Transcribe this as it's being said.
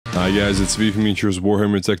Hi guys, it's vf.miniatures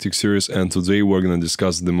Warhammer Tactics series, and today we're gonna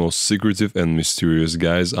discuss the most secretive and mysterious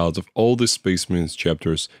guys out of all the Space Marines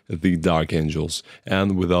chapters, the Dark Angels.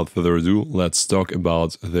 And without further ado, let's talk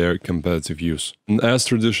about their competitive use. And as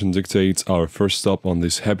tradition dictates, our first stop on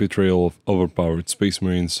this happy trail of overpowered Space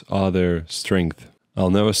Marines are their strength. I'll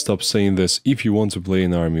never stop saying this: if you want to play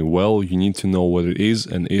an army well, you need to know what it is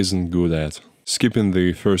and isn't good at. Skipping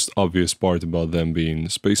the first obvious part about them being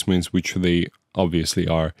Space Marines, which they obviously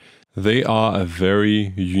are. They are a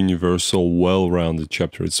very universal, well-rounded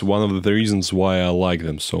chapter. It's one of the reasons why I like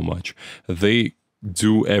them so much. They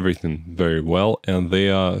do everything very well, and they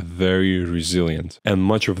are very resilient. And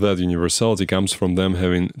much of that universality comes from them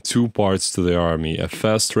having two parts to their army: a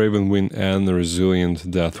fast Raven Wing and a resilient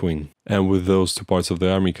Death Wing. And with those two parts of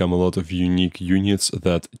the army come a lot of unique units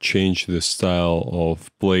that change the style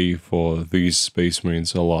of play for these Space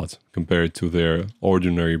Marines a lot compared to their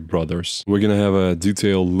ordinary brothers. We're gonna have a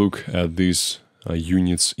detailed look at these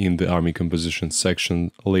units in the army composition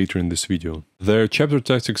section later in this video. Their chapter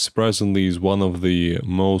tactics surprisingly is one of the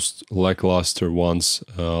most lackluster ones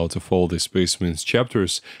out of all the Space Marines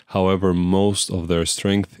chapters. However, most of their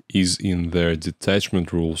strength is in their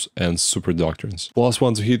detachment rules and super doctrines.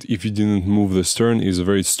 +1 to hit if you didn't move this turn is a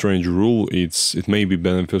very strange rule. It may be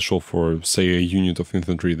beneficial for, say, a unit of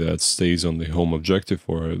infantry that stays on the home objective,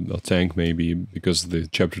 or a tank maybe, because the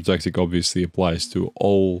chapter tactic obviously applies to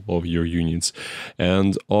all of your units.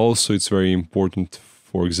 And also it's very important,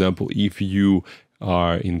 for example, if you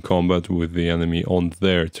are in combat with the enemy on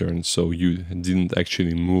their turn, so you didn't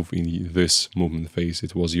actually move in this movement phase,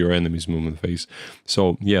 it was your enemy's movement phase.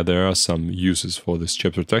 So yeah, there are some uses for this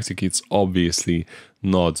chapter tactic. It's obviously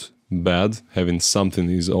not bad. Having something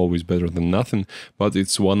is always better than nothing, but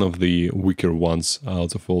it's one of the weaker ones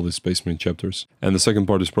out of all the Space Marine chapters. And the second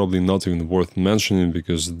part is probably not even worth mentioning,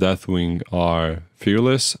 because Deathwing are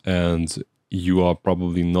fearless, and you are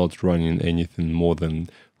probably not running anything more than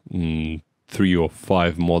 3 or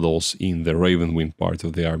 5 models in the Raven Wing part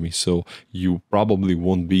of the army, so you probably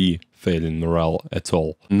won't be failing morale at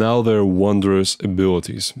all. Now their wondrous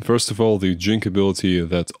abilities. First of all, the Jink ability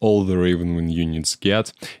that all the Raven Wing units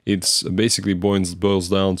get. It's basically boils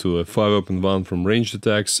down to a 5-up-1 from ranged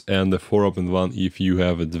attacks and a 4-up-1 if you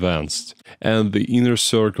have advanced. And the Inner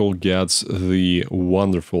Circle gets the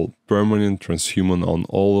wonderful permanent transhuman on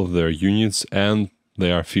all of their units, and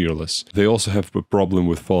they are fearless. They also have a problem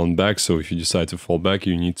with falling back, so if you decide to fall back,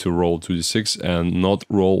 you need to roll 2d6 and not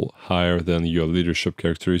roll higher than your leadership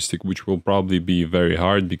characteristic, which will probably be very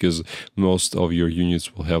hard because most of your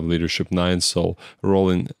units will have leadership 9, so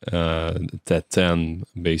rolling that 10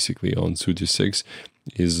 basically on 2d6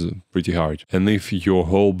 is pretty hard. And if your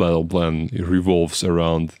whole battle plan revolves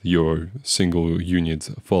around your single unit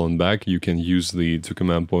falling back, you can use the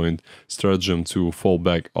 2-command point stratagem to fall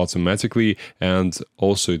back automatically, and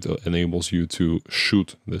also it enables you to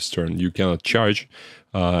shoot this turn. You cannot charge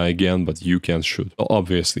again, but you can shoot.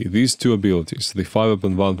 Obviously, these two abilities, the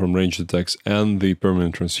 5-up-1 from ranged attacks and the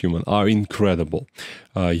permanent transhuman, are incredible.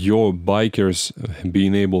 Your bikers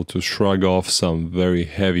being able to shrug off some very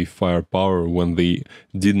heavy firepower when they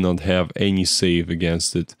did not have any save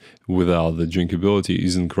against it without the Jink ability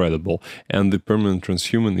is incredible. And the permanent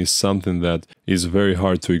transhuman is something that is very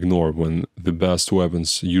hard to ignore when the best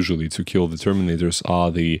weapons usually to kill the Terminators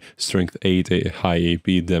are the strength 8 high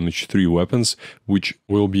AP damage 3 weapons, which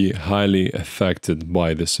will be highly affected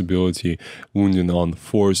by this ability, wounding on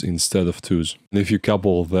 4s instead of 2s. And if you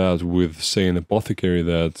couple that with, say, an apothecary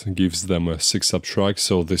that gives them a 6-up shrug,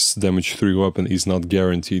 so this damage 3 weapon is not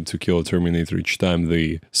guaranteed to kill a Terminator each time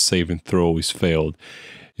the save and throw is failed,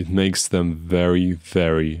 it makes them very,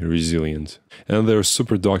 very resilient. And their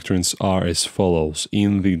super doctrines are as follows.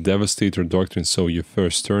 In the Devastator doctrine, so your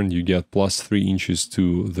first turn, you get +3 inches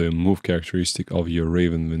to the move characteristic of your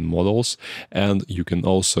Raven Wing models, and you can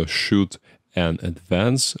also shoot and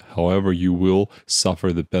advance. However, you will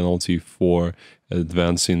suffer the penalty for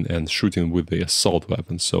advancing and shooting with the assault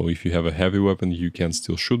weapon. So if you have a heavy weapon, you can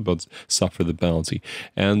still shoot but suffer the penalty.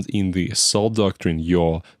 And in the assault doctrine,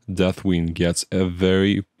 your Deathwing gets a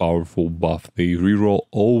very powerful buff. They reroll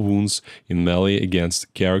all wounds in melee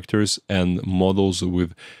against characters and models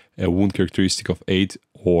with a wound characteristic of 8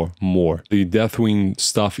 or more. The Deathwing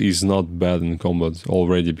stuff is not bad in combat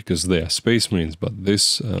already because they are Space Marines, but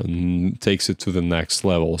this takes it to the next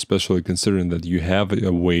level, especially considering that you have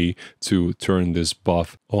a way to turn this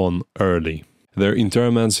buff on early. Their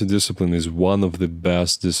Intermancy discipline is one of the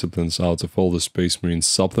best disciplines out of all the Space Marine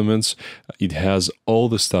supplements. It has all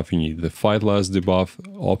the stuff you need: the Fight Last debuff,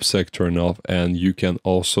 OPSEC turn off, and you can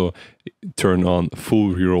also turn on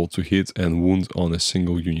full reroll to hit and wound on a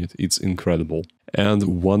single unit. It's incredible.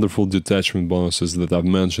 and wonderful detachment bonuses that I've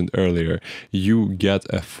mentioned earlier. You get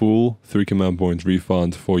a full 3 command point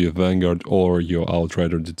refund for your Vanguard or your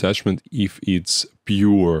Outrider detachment if it's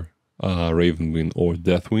pure Ravenwing or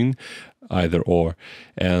Deathwing, either or.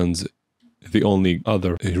 And the only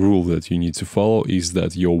other rule that you need to follow is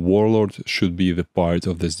that your Warlord should be the part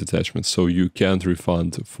of this detachment. So you can't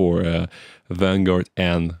refund for Vanguard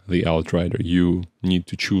and the Outrider. You need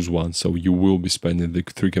to choose one. So you will be spending the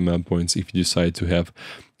 3 command points if you decide to have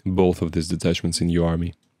both of these detachments in your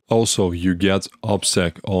army. Also, you get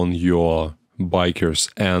OBSEC on your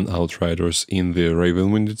Bikers and Outriders in the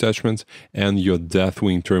Ravenwing detachment, and your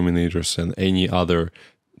Deathwing Terminators and any other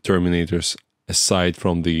Terminators aside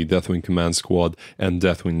from the Deathwing Command Squad and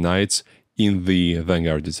Deathwing Knights in the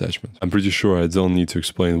Vanguard detachment. I'm pretty sure I don't need to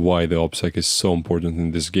explain why the OBSEC is so important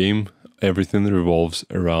in this game. Everything revolves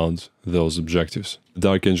around those objectives. The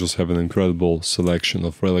Dark Angels have an incredible selection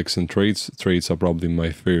of relics and traits. Traits are probably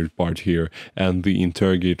my favorite part here, and the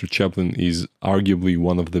Interrogator Chaplain is arguably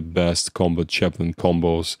one of the best combat chaplain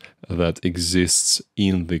combos that exists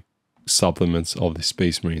in the supplements of the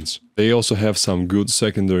Space Marines. They also have some good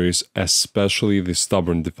secondaries, especially the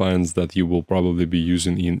Stubborn Defiance that you will probably be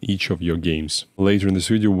using in each of your games. Later in this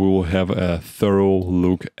video we will have a thorough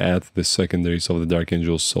look at the secondaries of the Dark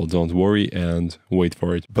Angels, so don't worry and wait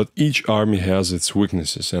for it. But each army has its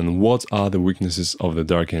weaknesses, and what are the weaknesses of the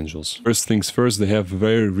Dark Angels? First things first, they have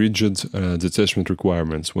very rigid detachment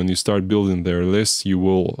requirements. When you start building their lists, you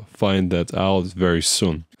will find that out very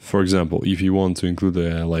soon. For example, if you want to include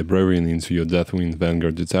a Librarian into your Deathwing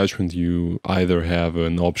Vanguard detachment, you either have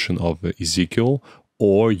an option of Ezekiel,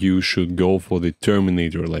 or you should go for the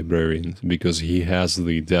Terminator Librarian, because he has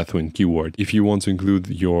the Deathwing keyword. If you want to include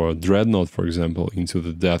your Dreadnought, for example, into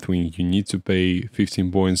the Deathwing, you need to pay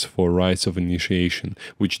 15 points for Rites of Initiation,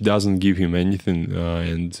 which doesn't give him anything,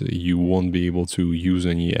 and you won't be able to use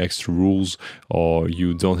any extra rules, or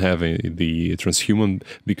you don't have the Transhuman,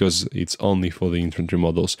 because it's only for the infantry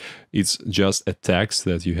models. It's just a tax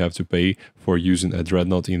that you have to pay for using a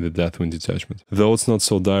Dreadnought in the Deathwing detachment. Though it's not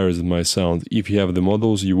so dire as it might sound, if you have the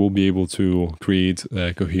models, you will be able to create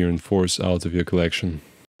a coherent force out of your collection.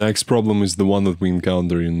 Next problem is the one that we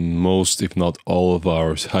encounter in most, if not all, of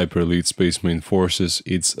our hyper-elite Space Marine forces.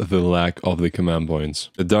 It's the lack of the command points.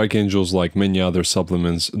 The Dark Angels, like many other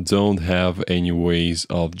supplements, don't have any ways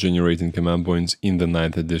of generating command points in the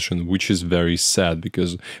 9th edition, which is very sad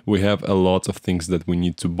because we have a lot of things that we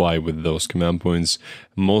need to buy with those command points,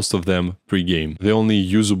 most of them pre-game. The only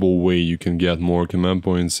usable way you can get more command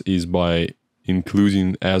points is by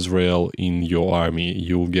including Azrael in your army.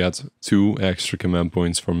 You'll get 2 extra command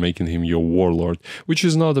points for making him your warlord, which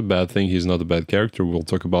is not a bad thing. He's not a bad character. We'll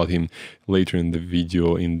talk about him later in the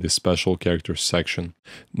video in the special characters section.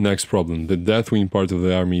 Next problem, the Deathwing part of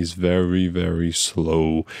the army is very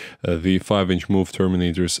slow. The 5-inch move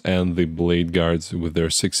Terminators and the Blade Guards with their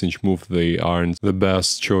 6-inch move, they aren't the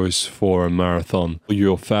best choice for a marathon.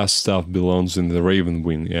 Your fast stuff belongs in the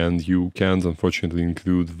Ravenwing, and you can't unfortunately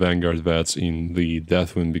include Vanguard Vets in the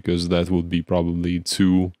Deathwing because that would be probably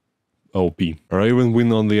too OP.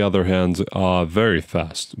 Ravenwing, on the other hand, are very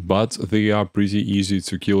fast, but they are pretty easy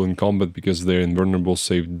to kill in combat because their invulnerable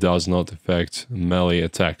save does not affect melee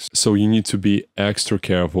attacks. So you need to be extra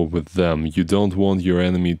careful with them. You don't want your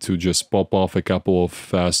enemy to just pop off a couple of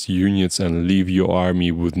fast units and leave your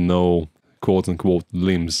army with no quote-unquote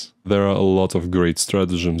limbs. There are a lot of great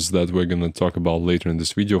stratagems that we're gonna talk about later in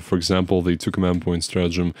this video. For example, the 2 command point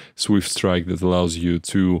stratagem Swift Strike that allows you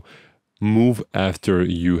to move after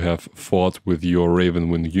you have fought with your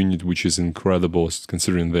Ravenwing unit, which is incredible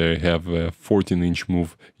considering they have a 14-inch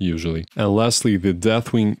move usually. And lastly, the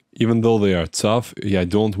Deathwing, even though they are tough, I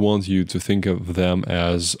don't want you to think of them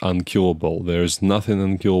as unkillable. There's nothing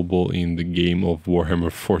unkillable in the game of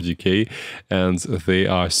Warhammer 40k, and they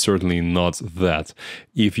are certainly not that.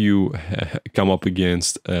 If you come up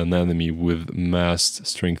against an enemy with massed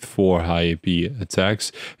strength 4 high AP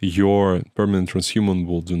attacks, your permanent transhuman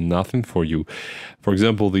will do nothing for you. For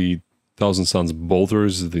example, the Thousand Suns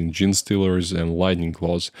Bolters, the Gene Stealers, and Lightning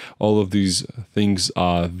Claws, all of these things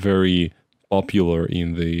are very popular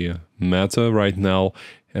in the meta right now,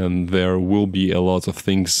 and there will be a lot of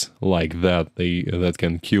things like that that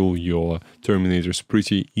can kill your Terminators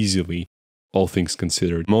pretty easily, all things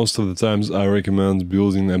considered. Most of the times I recommend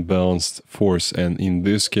building a balanced force, and in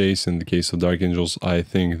this case, in the case of Dark Angels, I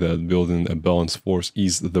think that building a balanced force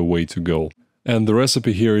is the way to go. And the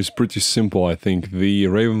recipe here is pretty simple, I think. The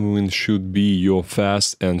Ravenwing should be your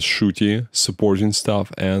fast and shooty supporting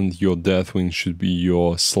stuff, and your Deathwing should be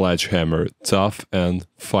your sledgehammer, tough and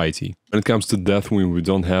fighty. When it comes to Deathwing, we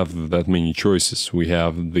don't have that many choices. We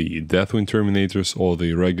have the Deathwing Terminators or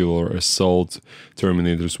the regular Assault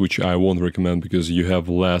Terminators, which I won't recommend because you have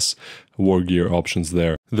less war gear options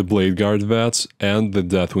there. The Blade Guard Vets and the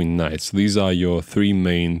Deathwing Knights. These are your three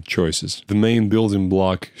main choices. The main building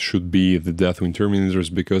block should be the Deathwing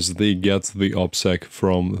Terminators because they get the OBSEC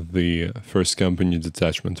from the First Company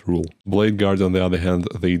detachment rule. Blade Guard, on the other hand,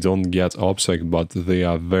 they don't get OBSEC, but they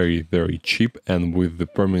are very, very cheap, and with the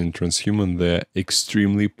permanent transhuman, they're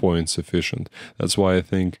extremely points efficient. That's why I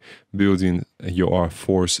think building your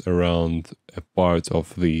force around a part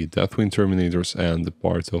of the Deathwing Terminators and a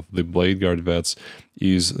part of the Blade Guard Vets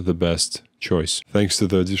is the best choice. Thanks to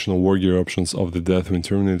the additional war gear options of the Deathwing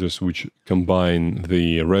Terminators, which combine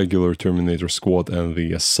the regular Terminator squad and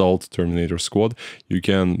the Assault Terminator squad, you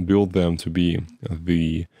can build them to be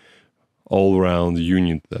the all-round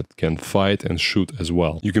unit that can fight and shoot as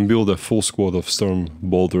well. You can build a full squad of storm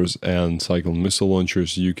bolters and cyclone missile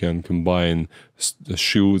launchers. You can combine the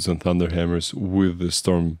shields and thunderhammers with the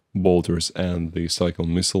storm bolters and the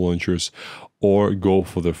cyclone missile launchers, or go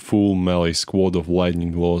for the full melee squad of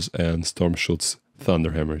lightning claws and storm shields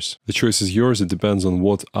thunderhammers. The choice is yours. It depends on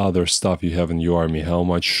what other stuff you have in your army, how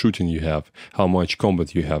much shooting you have, how much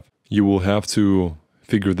combat you have. You will have to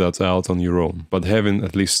figure that out on your own, but having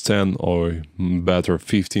at least 10 or better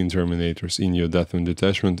 15 Terminators in your Deathwing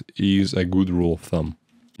detachment is a good rule of thumb.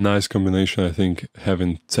 Nice combination, I think,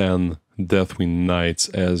 having 10 Deathwing Knights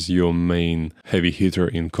as your main heavy hitter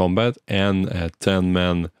in combat and a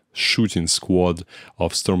 10-man shooting squad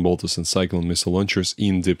of Stormbolters and Cyclone Missile Launchers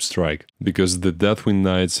in Deep Strike, because the Deathwing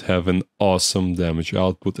Knights have an awesome damage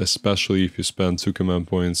output, especially if you spend 2 command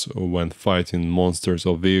points when fighting monsters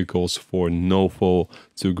or vehicles for no foe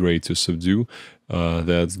too great to subdue.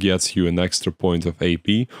 That gets you an extra point of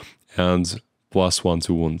AP and +1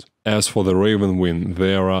 to wound. As for the Ravenwing,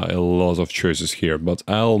 there are a lot of choices here, but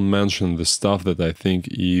I'll mention the stuff that I think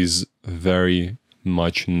is very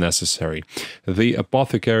much necessary. The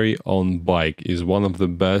Apothecary on bike is one of the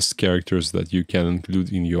best characters that you can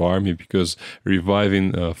include in your army, because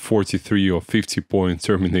reviving 43 or 50 point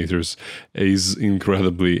Terminators is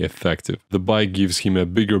incredibly effective. The bike gives him a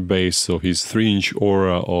bigger base, so his 3-inch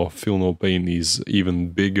aura or Feel No Pain is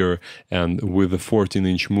even bigger, and with a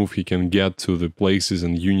 14-inch move he can get to the places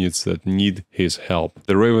and units that need his help.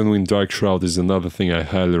 The Ravenwing Dark Shroud is another thing I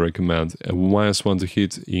highly recommend. A -1 to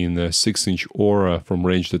hit in a 6-inch aura from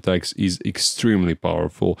ranged attacks is extremely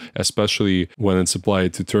powerful, especially when it's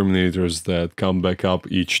applied to Terminators that come back up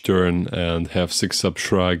each turn and have 6-up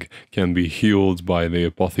shrug, can be healed by the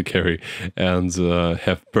Apothecary, and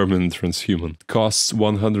have permanent transhuman. Costs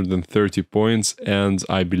 130 points, and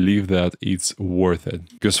I believe that it's worth it,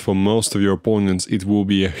 because for most of your opponents it will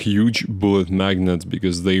be a huge bullet magnet,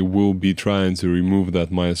 because they will be trying to remove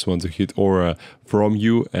that -1 to hit aura from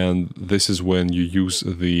you, and this is when you use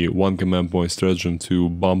the 1 command point stratagem to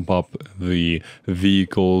bump up the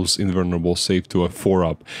vehicle's invulnerable save to a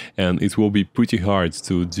 4-up, and it will be pretty hard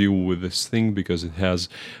to deal with this thing because it has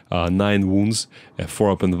 9 wounds, a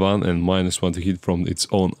 4-up and 1, and -1 to hit from its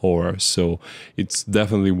own aura, so it's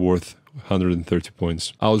definitely worth 130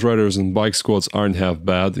 points. Outriders and bike squads aren't half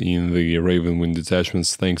bad in the Ravenwing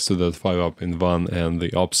detachments thanks to that 5-up in 1 and the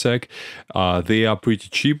OBSEC. They are pretty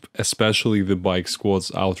cheap, especially the bike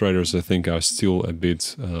squads. Outriders, I think, are still a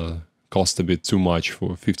bit cost a bit too much.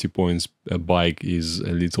 For 50 points a bike is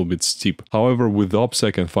a little bit steep. However, with the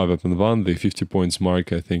OBSEC and 5-up and 1, the 50 points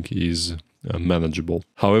mark I think is manageable.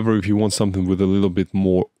 However, if you want something with a little bit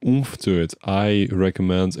more oomph to it, I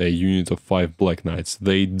recommend a unit of 5 Black Knights.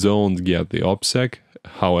 They don't get the OBSEC,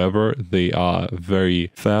 however, they are very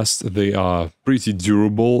fast, they are pretty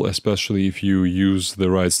durable, especially if you use the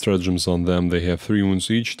right stratagems on them. They have 3 wounds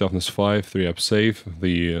each, toughness 5, 3-up save,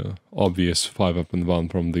 the obvious 5-up and 1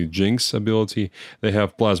 from the Jinx ability. They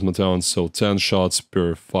have plasma talents, so 10 shots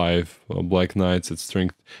per 5 Black Knights at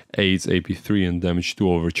strength 8, AP 3 and damage 2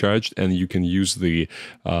 overcharged, and you can use the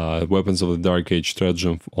Weapons of the Dark Age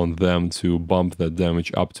stratagem on them to bump that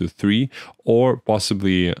damage up to 3, or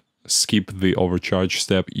possibly skip the overcharge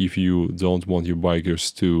step if you don't want your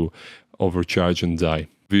bikers to overcharge and die.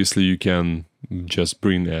 Obviously you can just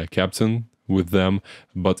bring a captain with them,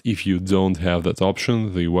 but if you don't have that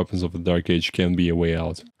option, the Weapons of the Dark Age can be a way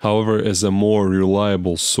out. However, as a more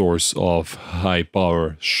reliable source of high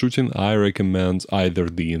power shooting, I recommend either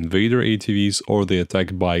the Invader ATVs or the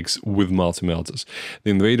attack bikes with multi-meltas.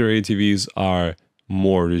 The Invader ATVs are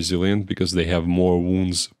more resilient because they have more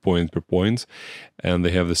wounds point per point and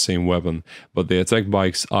they have the same weapon. But the attack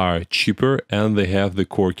bikes are cheaper and they have the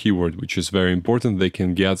core keyword, which is very important. They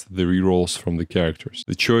can get the rerolls from the characters.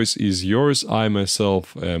 The choice is yours. I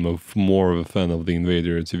myself am more of a fan of the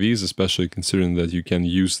Invader TVs, especially considering that you can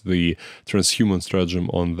use the transhuman stratagem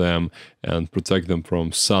on them and protect them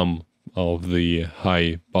from some of the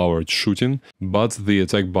high-powered shooting, but the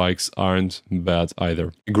attack bikes aren't bad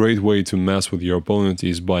either. A great way to mess with your opponent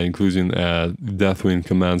is by including a Deathwing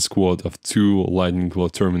command squad of 2 Lightning Claw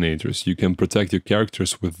Terminators. You can protect your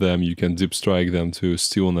characters with them, you can deep strike them to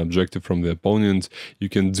steal an objective from the opponent, you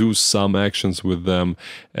can do some actions with them,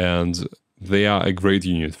 and they are a great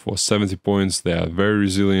unit. For 70 points, they are very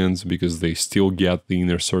resilient because they still get the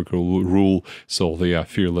inner circle rule, so they are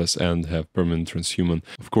fearless and have permanent transhuman.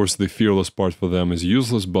 Of course, the fearless part for them is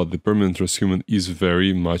useless, but the permanent transhuman is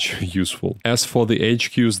very much useful. As for the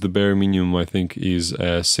HQs, the bare minimum, I think, is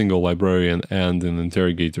a single librarian and an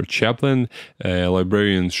interrogator chaplain. A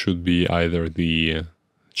librarian should be either the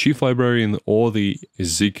Chief Librarian or the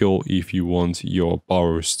Ezekiel if you want your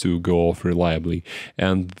powers to go off reliably.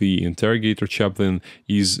 And the Interrogator Chaplain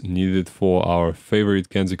is needed for our favorite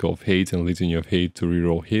Canticle of Hate and Litany of Hate to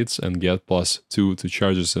reroll hits and get +2 to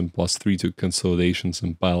charges and +3 to consolidations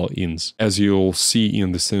and pile-ins. As you'll see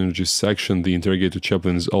in the synergies section, the Interrogator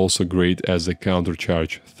Chaplain is also great as a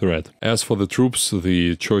countercharge threat. As for the troops,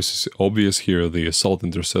 the choice is obvious here. The Assault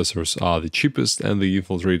Intercessors are the cheapest and the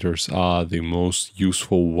Infiltrators are the most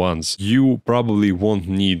useful ones. You probably won't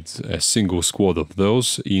need a single squad of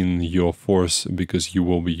those in your force because you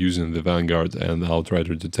will be using the Vanguard and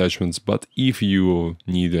Outrider detachments, but if you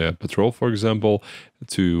need a patrol, for example,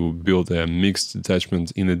 to build a mixed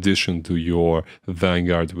detachment in addition to your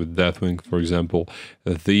Vanguard with Deathwing, for example,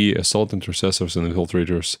 the Assault Intercessors and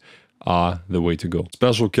Infiltrators are the way to go.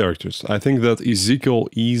 Special characters. I think that Ezekiel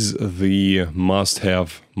is the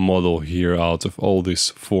must-have model here out of all these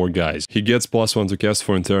 4 guys. He gets +1 to cast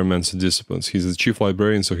for Enterrament Disciplines. He's a Chief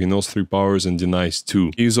Librarian, so he knows 3 powers and denies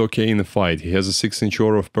 2. He is okay in a fight. He has a 6-inch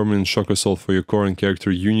aura of permanent shock assault for your core and character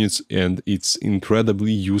units, and it's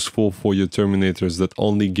incredibly useful for your Terminators that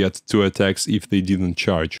only get 2 attacks if they didn't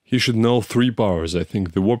charge. He should know 3 powers, I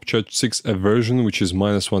think. The Warp Charge 6 Aversion, which is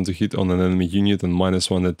 -1 to hit on an enemy unit and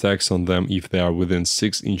 -1 attacks on them if they are within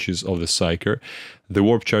 6 inches of the Psyker. The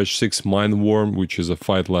Warp Charge 6 Mind Worm, which is a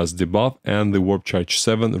fight last debuff, and the Warp Charge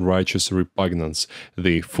 7 Righteous Repugnance,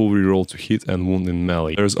 the full reroll to hit and wound in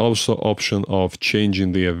melee. There's also option of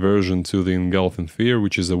changing the aversion to the Engulfing Fear,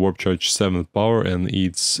 which is a Warp Charge 7 power, and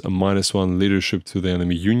it's a -1 leadership to the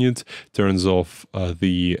enemy unit, turns off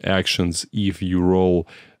the actions if you roll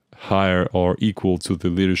higher or equal to the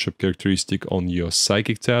leadership characteristic on your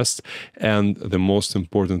psychic test, and the most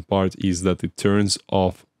important part is that it turns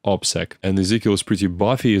off OPSEC. And Ezekiel is pretty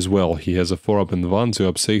buffy as well. He has a 4-up and 1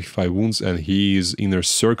 to upsec 5 wounds, and he is inner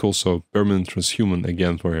circle, so permanent transhuman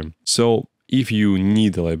again for him. So if you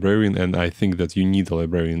need a librarian, and I think that you need a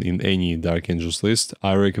librarian in any Dark Angels list,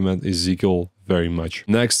 I recommend Ezekiel very much.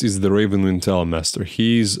 Next is the Ravenwind Talmaster.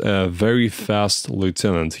 He is a very fast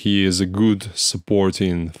lieutenant. He is a good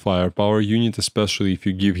supporting firepower unit, especially if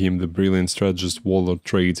you give him the Brilliant Strategist Warlord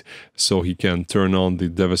trait, so he can turn on the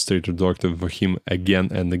Devastator Doctrine for him again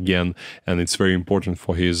and again, and it's very important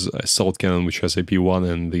for his Assault Cannon, which has AP1,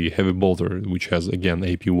 and the Heavy Bolter, which has again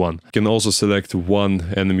AP1. You can also select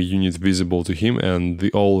 1 enemy unit visible to him, and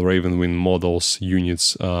the all Ravenwind models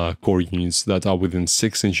units, core units that are within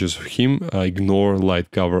 6 inches of him, ignore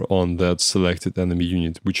light cover on that selected enemy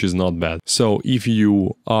unit, which is not bad. So if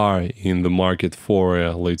you are in the market for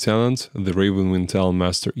a lieutenant, the Ravenwind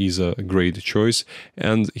Talmaster is a great choice,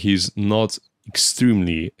 and he's not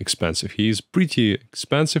extremely expensive. He is pretty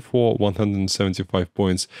expensive for 175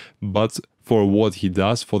 points, but for what he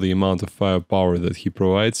does, for the amount of firepower that he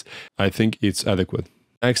provides, I think it's adequate.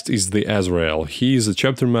 Next is the Azrael. He is a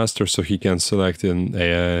chapter master, so he can select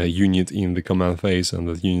a unit in the command phase, and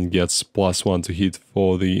that unit gets +1 to hit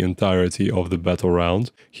for the entirety of the battle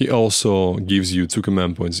round. He also gives you 2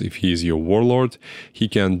 command points if he is your warlord. He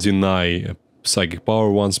can deny psychic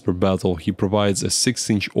power once per battle. He provides a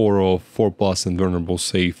 6-inch aura of 4+ invulnerable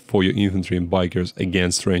save for your infantry and bikers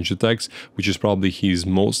against ranged attacks, which is probably his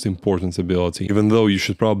most important ability. Even though you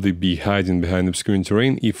should probably be hiding behind obscuring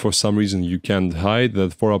terrain, if for some reason you can't hide,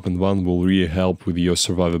 that 4-up and 1 will really help with your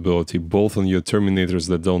survivability, both on your Terminators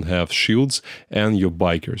that don't have shields and your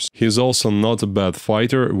bikers. He is also not a bad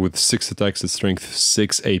fighter, with 6 attacks at strength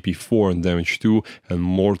 6, AP 4 and damage 2, and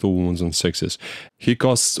mortal wounds on 6s. He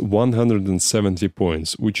costs 170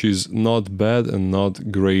 points, which is not bad and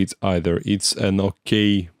not great either. It's an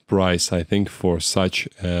okay price, I think, for such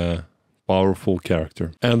a powerful character.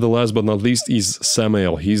 And the last but not least is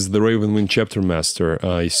Sammael. He's the Ravenwind chapter master,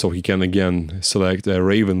 so he can again select a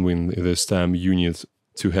Ravenwind this time unit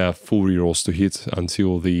to have full rerolls to hit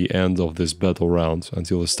until the end of this battle round,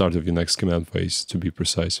 until the start of your next command phase, to be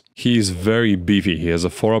precise. He is very beefy. He has a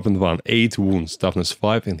 4-up and 1, 8 wounds, toughness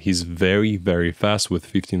 5, and he's very, very fast with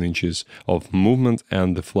 15 inches of movement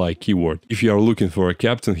and the fly keyword. If you are looking for a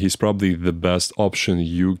captain, he's probably the best option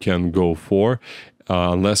you can go for.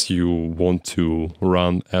 Unless you want to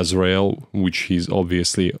run Azrael, which he's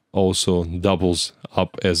obviously also doubles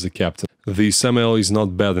up as the captain. The Sammael is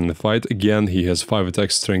not bad in the fight. Again, he has 5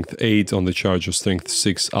 attack, strength 8 on the charge of strength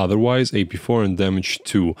 6 otherwise, AP 4 and damage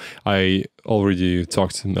 2. I already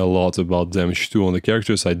talked a lot about damage 2 on the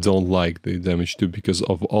characters. I don't like the damage 2 because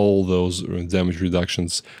of all those damage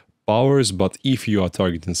reductions powers, but if you are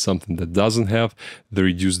targeting something that doesn't have the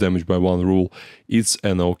reduced damage by 1 rule, it's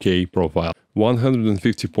an okay profile.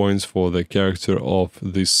 150 points for the character of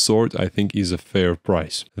this sort, I think, is a fair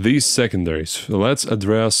price. These secondaries. Let's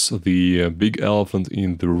address the big elephant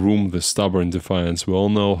in the room, the Stubborn Defiance. We all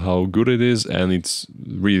know how good it is, and it's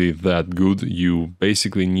really that good. You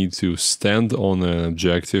basically need to stand on an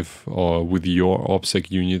objective with your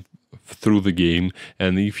OPSEC unit through the game,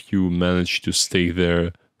 and if you manage to stay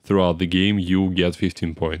there throughout the game, you get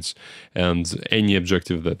 15 points. And any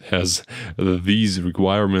objective that has these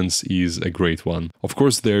requirements is a great one. Of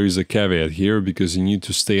course, there is a caveat here, because you need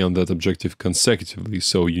to stay on that objective consecutively,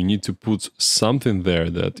 so you need to put something there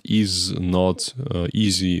that is not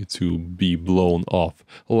easy to be blown off,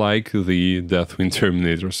 like the Deathwind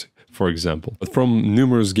Terminators, for example. But from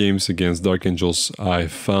numerous games against Dark Angels, I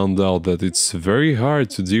found out that it's very hard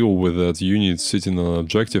to deal with that unit sitting on an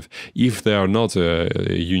objective if they are not a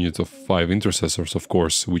unit of 5 intercessors, of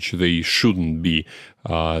course, which they shouldn't be.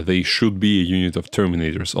 They should be a unit of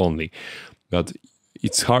Terminators only. But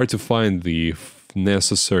it's hard to find the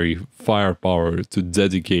necessary firepower to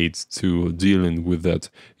dedicate to dealing with that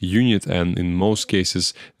unit, and in most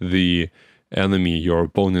cases the enemy, your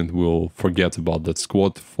opponent, will forget about that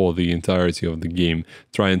squad for the entirety of the game,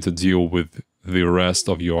 trying to deal with the rest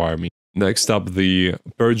of your army. Next up, the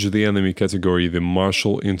Purge the Enemy category, the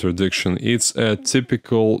Martial Interdiction. It's a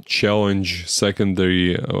typical challenge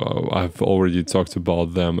secondary. I've already talked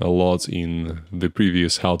about them a lot in the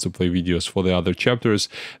previous how to play videos for the other chapters.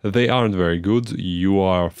 They aren't very good. You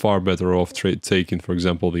are far better off taking, for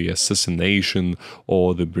example, the Assassination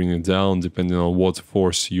or the Bring It Down, depending on what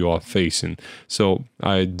force you are facing. So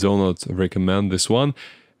I do not recommend this one,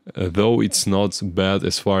 though it's not bad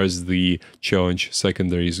as far as the challenge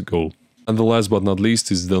secondaries go. And the last but not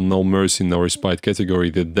least is the No Mercy, No Respite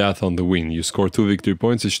category, the Death on the Wind. You score 2 victory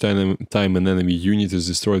points each time an enemy unit is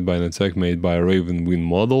destroyed by an attack made by a Ravenwind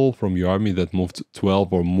model from your army that moved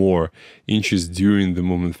 12 or more inches during the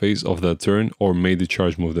movement phase of that turn, or made a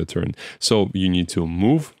charge move that turn. So you need to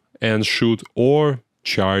move and shoot, or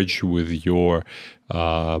charge with your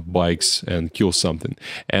bikes and kill something.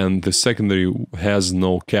 And the secondary has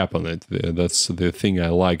no cap on it. That's the thing I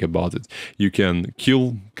like about it. You can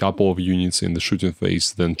kill a couple of units in the shooting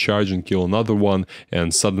phase, then charge and kill another one,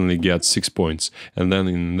 and suddenly get 6 points. And then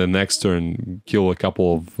in the next turn, kill a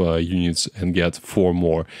couple of units and get 4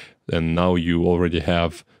 more. And now you already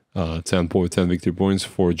have 10 victory points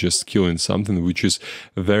for just killing something, which is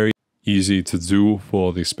very easy to do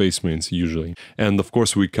for the Space Marines usually. And of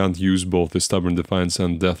course we can't use both the Stubborn Defiance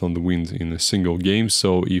and Death on the Wind in a single game,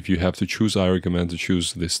 so if you have to choose, I recommend to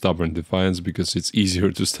choose the Stubborn Defiance, because it's easier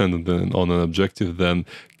to stand on an objective than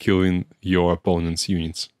killing your opponent's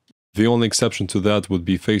units. The only exception to that would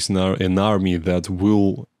be facing an army that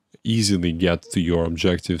will easily get to your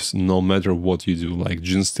objectives no matter what you do, like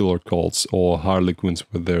Genestealer Cults or Harlequins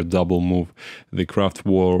with their double move, the Craft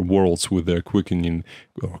Worlds with their quickening,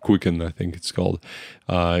 or quicken I think it's called.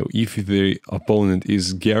 If the opponent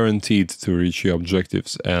is guaranteed to reach your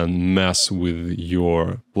objectives and mess with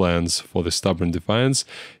your plans for the Stubborn Defiance,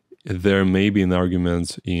 there may be an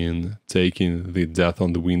argument in taking the Death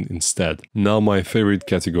on the Wind instead. Now my favorite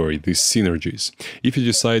category, the synergies. If you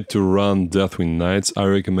decide to run Deathwind Knights, I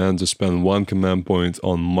recommend to spend 1 command point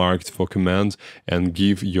on Marked for Command and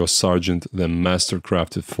give your Sergeant the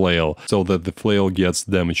Mastercrafted Flail, so that the flail gets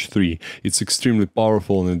damage 3. It's extremely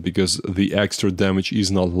powerful in it because the extra damage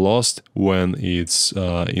is not lost when it's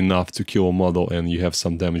enough to kill a model and you have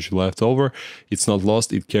some damage left over. It's not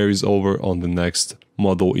lost, it carries over on the next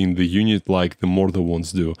model in the unit, like the mortal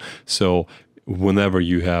ones do. So whenever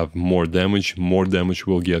you have more damage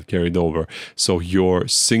will get carried over. So your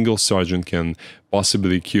single sergeant can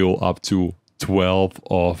possibly kill up to 12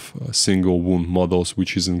 of single wound models,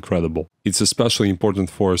 which is incredible. It's especially important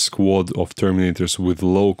for a squad of Terminators with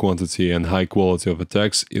low quantity and high quality of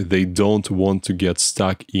attacks if they don't want to get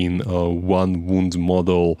stuck in a one wound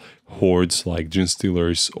model hordes like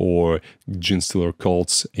Genestealers or Genestealer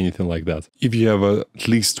cults, anything like that. If you have at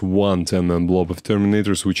least one 10-man blob of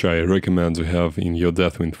Terminators, which I recommend to have in your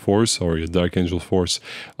Deathwing force or your Dark Angel force,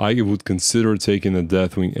 I would consider taking a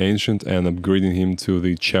Deathwing Ancient and upgrading him to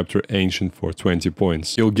the Chapter Ancient for 20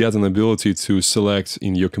 points. You'll get an ability to select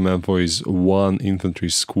in your command phase one infantry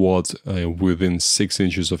squad within 6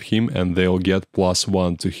 inches of him, and they'll get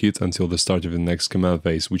 +1 to hit until the start of the next command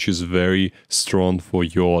phase, which is very strong for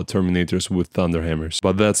your Terminators with Thunderhammers.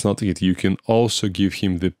 But that's not it. You can also give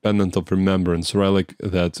him the Pendant of Remembrance relic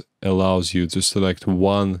that allows you to select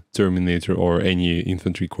one Terminator or any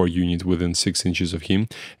infantry core unit within 6 inches of him,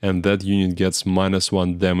 and that unit gets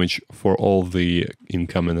 -1 damage for all the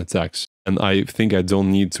incoming attacks. And I think I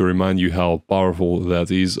don't need to remind you how powerful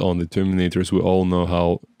that is on the Terminators. We all know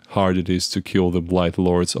how hard it is to kill the Blight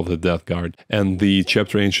Lords of the Death Guard. And the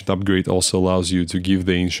Chapter Ancient upgrade also allows you to give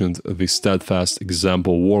the Ancient the Steadfast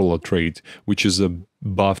Example Warlord trait, which is a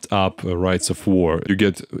buffed up Rites of War. You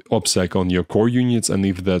get OPSEC on your core units, and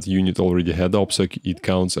if that unit already had OPSEC, it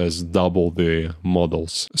counts as double the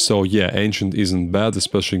models. So yeah, Ancient isn't bad,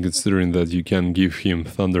 especially considering that you can give him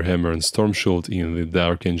Thunderhammer and Storm Shield in the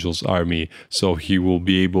Dark Angel's army, so he will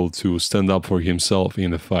be able to stand up for himself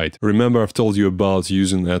in a fight. Remember, I've told you about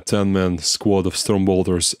using a 10-man squad of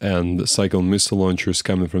Stormbolters and Cyclone Missile Launchers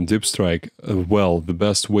coming from Deep Strike. Well, the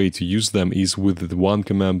best way to use them is with the 1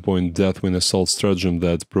 command point Deathwing Assault Stratagem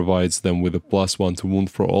that provides them with a +1 to wound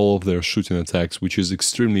for all of their shooting attacks, which is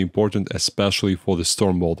extremely important, especially for the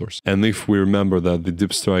Stormbolters. And if we remember that the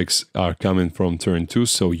Deep Strikes are coming from turn 2,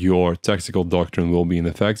 so your Tactical Doctrine will be in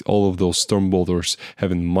effect, all of those Stormbolters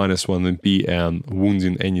having -1 MP and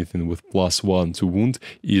wounding anything with +1 to wound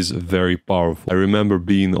is very powerful. I remember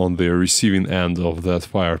being on the receiving end of that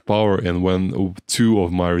firepower, and when 2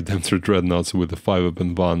 of my Redemptor Dreadnoughts with the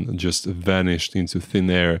 5-weapon van just vanished into thin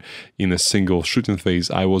air in a single shooting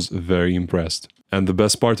phase, I was very impressed. And the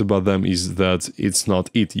best part about them is that it's not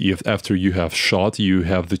it. If after you have shot, you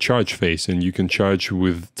have the charge phase, and you can charge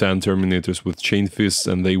with 10 Terminators with Chain Fists,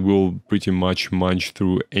 and they will pretty much munch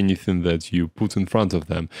through anything that you put in front of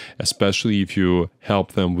them, especially if you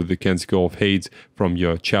help them with the Canticle of Hate from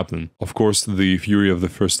your Chaplain. Of course, the Fury of the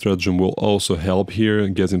First Stratagem will also help here.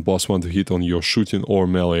 Getting +1 to hit on your shooting or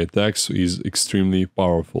melee attacks is extremely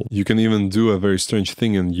powerful. You can even do a very strange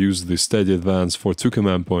thing and use the Steady Advance for 2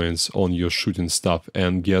 command points on your shooting stuff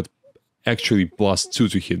and get actually +2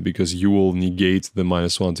 to hit, because you will negate the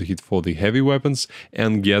 -1 to hit for the heavy weapons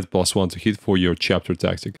and get +1 to hit for your chapter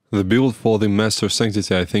tactic. The build for the Master of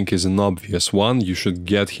Sanctity I think is an obvious one. You should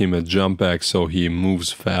get him a jump axe so he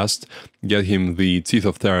moves fast. Get him the Teeth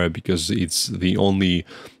of Terra because it's the only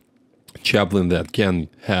chaplain that can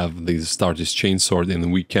have the Astartes Chainsword,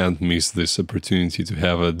 and we can't miss this opportunity to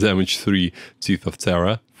have a damage 3 Teeth of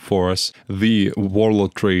Terra for us. The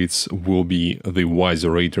Warlord traits will be the Wise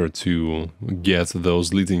Orator to get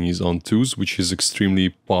those litanies on 2s, which is extremely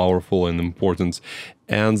powerful and important,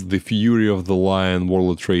 and the Fury of the Lion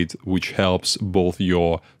Warlord trait, which helps both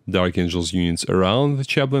your Dark Angels units around the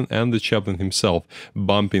Chaplain and the Chaplain himself,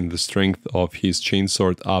 bumping the strength of his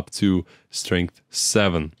Chainsword up to strength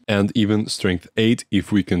 7, and even strength 8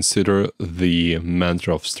 if we consider the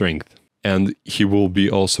Mantra of Strength. And he will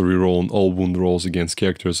be also rerolling all wound rolls against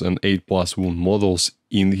characters and 8+ wound models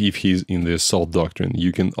if he's in the Assault Doctrine.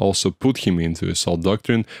 You can also put him into Assault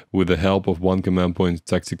Doctrine with the help of 1 command point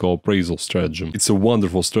Tactical Appraisal Stratagem. It's a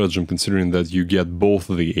wonderful stratagem considering that you get both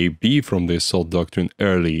the AP from the Assault Doctrine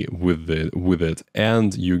early with it,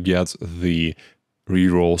 and you get the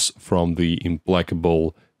rerolls from the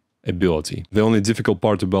Implacable ability. The only difficult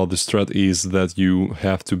part about the strat is that you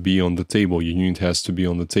have to be on the table. Your unit has to be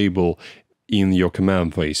on the table in your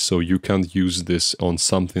command phase, so you can't use this on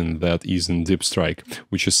something that is in Deep Strike,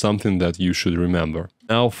 which is something that you should remember.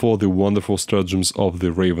 Now for the wonderful stratagems of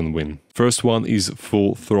the Raven Wing. First one is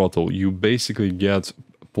Full Throttle. You basically get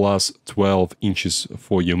 +12 inches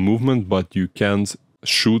for your movement, but you can't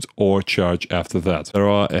shoot or charge after that. There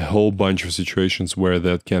are a whole bunch of situations where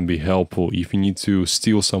that can be helpful. If you need to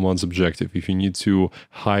steal someone's objective, if you need to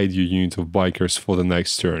hide your unit of bikers for the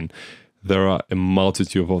next turn, there are a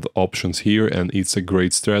multitude of options here, and it's a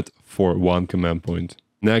great strat for 1 command point.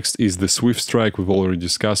 Next is the Swift Strike. We've already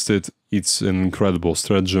discussed it. It's an incredible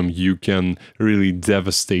stratagem. You can really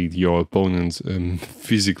devastate your opponent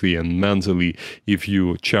physically and mentally if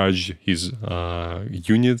you charge his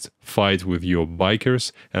unit, fight with your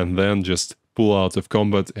bikers, and then just pull out of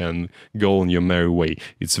combat and go on your merry way.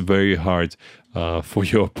 It's very hard for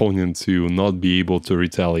your opponent to not be able to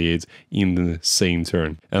retaliate in the same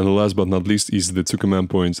turn. And last but not least is the 2 command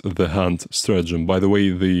points, the Hunt stratagem. By the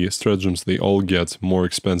way, the stratagems, they all get more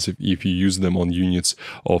expensive if you use them on units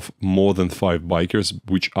of more than 5 bikers,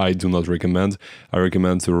 which I do not recommend. I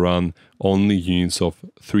recommend to run only units of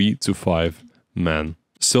 3 to 5 men.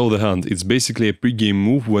 So the Hunt, it's basically a pre-game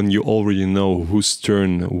move when you already know whose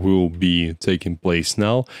turn will be taking place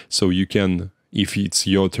now, so you can, if it's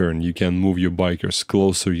your turn, you can move your bikers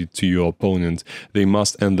closer to your opponent. They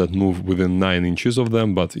must end that move within 9 inches of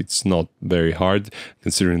them, but it's not very hard,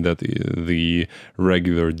 considering that the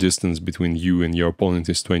regular distance between you and your opponent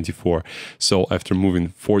is 24. So after moving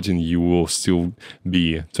 14, you will still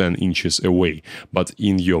be 10 inches away. But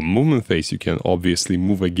in your movement phase, you can obviously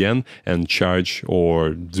move again and charge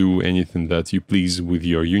or do anything that you please with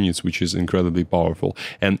your units, which is incredibly powerful.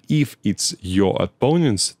 And if it's your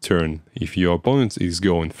opponent's turn, if your opponent is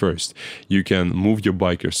going first, you can move your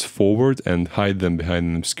bikers forward and hide them behind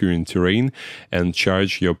an obscuring terrain and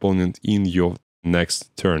charge your opponent in your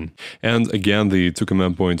next turn. And again, the 2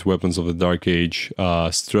 command point Weapons of the Dark Age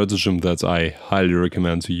stratagem that I highly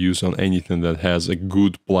recommend to use on anything that has a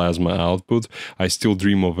good plasma output. I still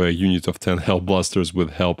dream of a unit of 10 Hellblasters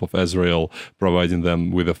with help of Azrael, providing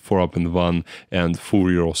them with a 4-up and 1 and full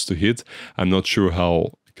rerolls to hit. I'm not sure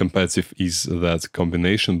how competitive is that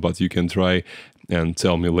combination, but you can try and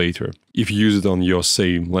tell me later. If you use it on your,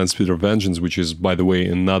 say, Landspeeder Vengeance, which is, by the way,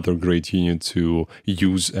 another great unit to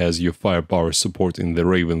use as your firepower support in the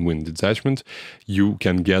Raven Wind detachment, you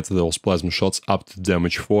can get those plasma shots up to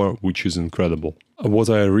damage 4, which is incredible. What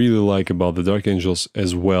I really like about the Dark Angels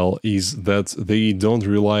as well is that they don't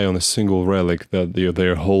rely on a single relic that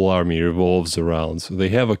their whole army revolves around. They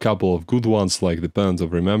have a couple of good ones like the Pennant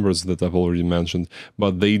of Remembrance that I've already mentioned,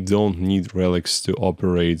 but they don't need relics to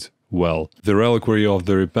operate well. The Reliquary of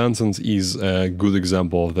the Repentant is a good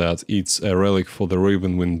example of that. It's a relic for the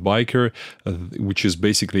Ravenwind Biker, which is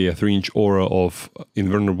basically a 3-inch aura of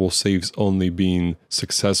invulnerable saves only being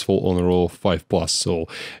successful on a roll of 5+. So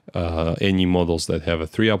any models that have a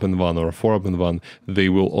 3-up and 1 or a 4-up and 1, they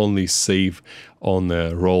will only save on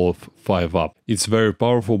a roll of 5-up. It's very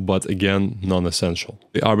powerful, but again, non-essential.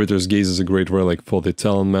 The Arbiter's Gaze is a great relic for the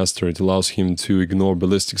Talon Master. It allows him to ignore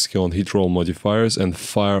ballistic skill and hit roll modifiers and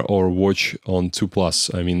fire Overwatch on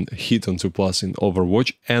 2+, I mean hit on 2+ in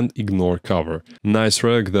Overwatch and ignore cover. Nice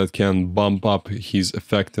relic that can bump up his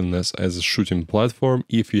effectiveness as a shooting platform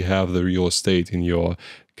if you have the real estate in your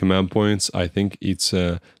command points. I think it's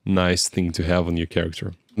a nice thing to have on your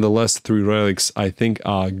character. The last 3 relics I think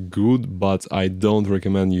are good, but I don't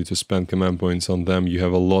recommend you to spend command points on them. You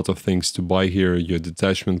have a lot of things to buy here, your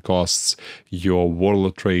detachment costs, your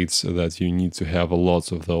warlord traits, that you need to have a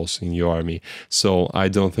lot of those in your army. So I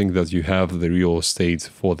don't think that you have the real estate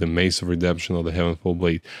for the Mace of Redemption or the Heavenfall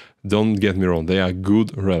Blade. Don't get me wrong, they are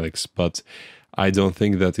good relics, but I don't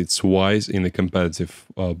think that it's wise in a competitive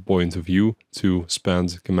point of view to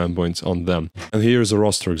spend command points on them. And here's a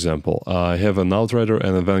roster example. I have an Outrider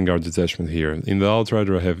and a Vanguard detachment here. In the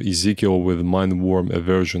Outrider I have Ezekiel with Mindworm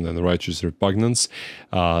Aversion and Righteous Repugnance,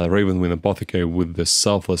 Ravenwind Apothecary with the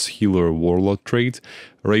Selfless Healer Warlord trait,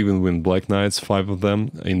 Ravenwind Black Knights, 5 of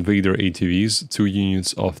them, Invader ATVs, 2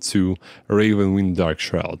 units of 2, Ravenwind Dark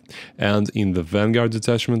Shroud. And in the Vanguard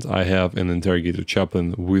detachment I have an Interrogator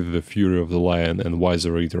Chaplain with the Fury of the Lion and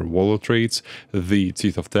Wiserator Warlord traits, the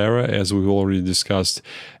Teeth of Terror, as we've already discussed,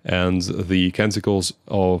 and the Canticles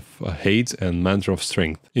of Hate and Mantra of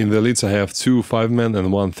Strength. In the elites I have 2 5-man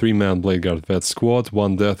and 1 3-man Bladeguard Vet squad,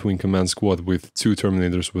 1 Deathwing Command squad with 2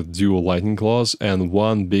 Terminators with dual Lightning Claws, and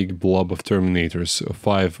 1 big blob of Terminators,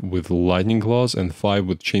 5 with Lightning Claws and 5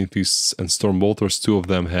 with Chain Fists and Stormbolters. 2 of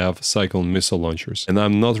them have Cyclone Missile Launchers. And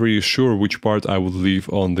I'm not really sure which part I would leave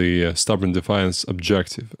on the Stubborn Defiance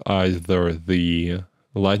objective, either the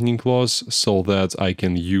Lightning Claws, so that I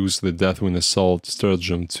can use the Deathwind Assault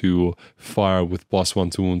stratagem to fire with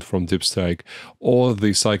 +1 to wound from Deep Strike, or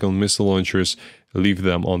the Cyclone Missile Launchers, leave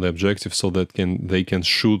them on the objective so that they can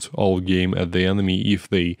shoot all game at the enemy if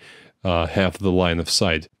they have the line of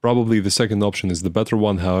sight. Probably the second option is the better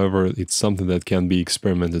one, however, it's something that can be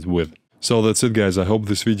experimented with. So that's it, guys. I hope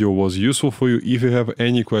this video was useful for you. If you have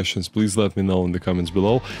any questions, please let me know in the comments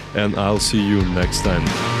below, and I'll see you next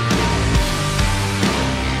time.